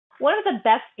One of the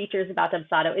best features about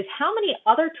Dubsado is how many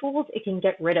other tools it can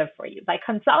get rid of for you by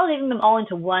consolidating them all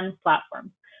into one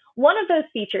platform. One of those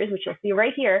features, which you'll see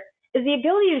right here, is the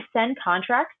ability to send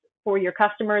contracts for your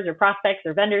customers or prospects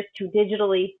or vendors to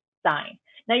digitally sign.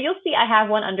 Now you'll see I have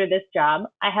one under this job.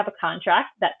 I have a contract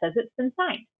that says it's been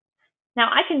signed.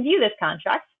 Now I can view this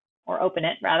contract, or open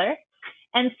it rather,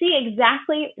 and see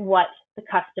exactly what the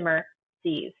customer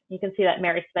sees. You can see that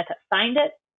Mary Smith has signed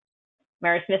it.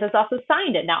 Mary Smith has also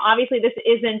signed it. Now, obviously, this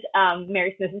isn't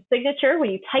Mary Smith's signature. When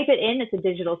you type it in, it's a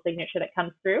digital signature that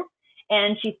comes through,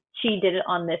 and she did it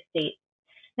on this date.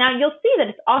 Now, you'll see that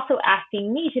it's also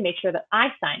asking me to make sure that I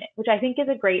sign it, which I think is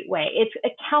a great way. It's a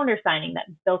countersigning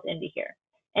that's built into here.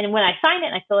 And when I sign it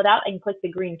and I fill it out, I can click the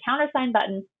green countersign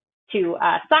button to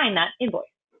sign that invoice.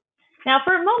 Now,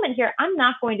 for a moment here, I'm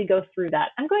not going to go through that.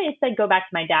 I'm going to instead go back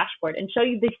to my dashboard and show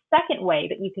you the second way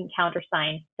that you can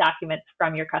countersign documents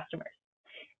from your customers.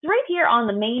 It's right here on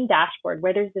the main dashboard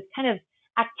where there's this kind of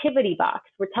activity box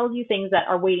where it tells you things that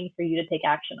are waiting for you to take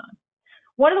action on.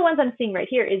 One of the ones I'm seeing right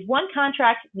here is one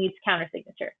contract needs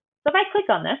countersignature. So if I click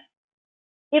on this,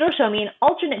 it'll show me an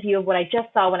alternate view of what I just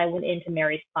saw when I went into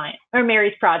Mary's client or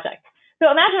Mary's project.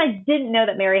 So imagine I didn't know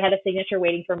that Mary had a signature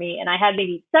waiting for me, and I had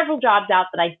maybe several jobs out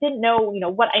that I didn't know,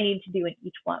 what I needed to do in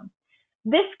each one.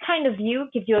 This kind of view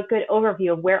gives you a good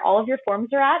overview of where all of your forms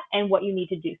are at and what you need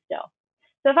to do still.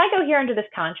 So if I go here under this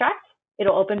contract,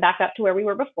 it'll open back up to where we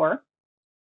were before.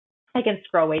 I can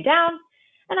scroll way down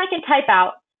and I can type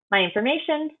out my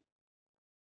information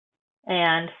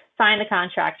and sign the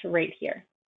contract right here,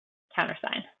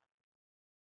 countersign.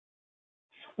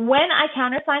 When I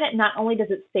countersign it, not only does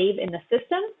it save in the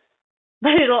system,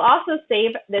 but it'll also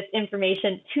save this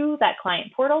information to that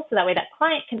client portal. So that way that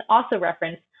client can also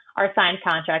reference our signed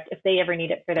contract if they ever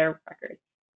need it for their records.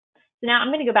 So now I'm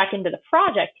going to go back into the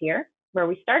project here, where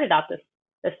we started out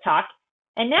this talk.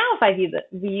 And now if I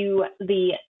view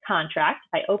the contract,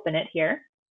 if I open it here,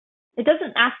 it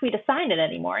doesn't ask me to sign it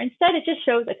anymore. Instead, it just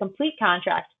shows a complete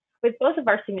contract with both of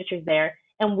our signatures there,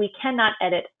 and we cannot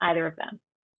edit either of them.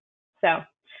 So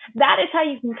that is how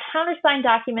you can countersign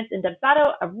documents in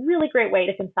Dubsado, a really great way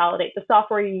to consolidate the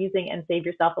software you're using and save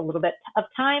yourself a little bit of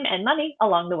time and money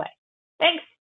along the way. Thanks.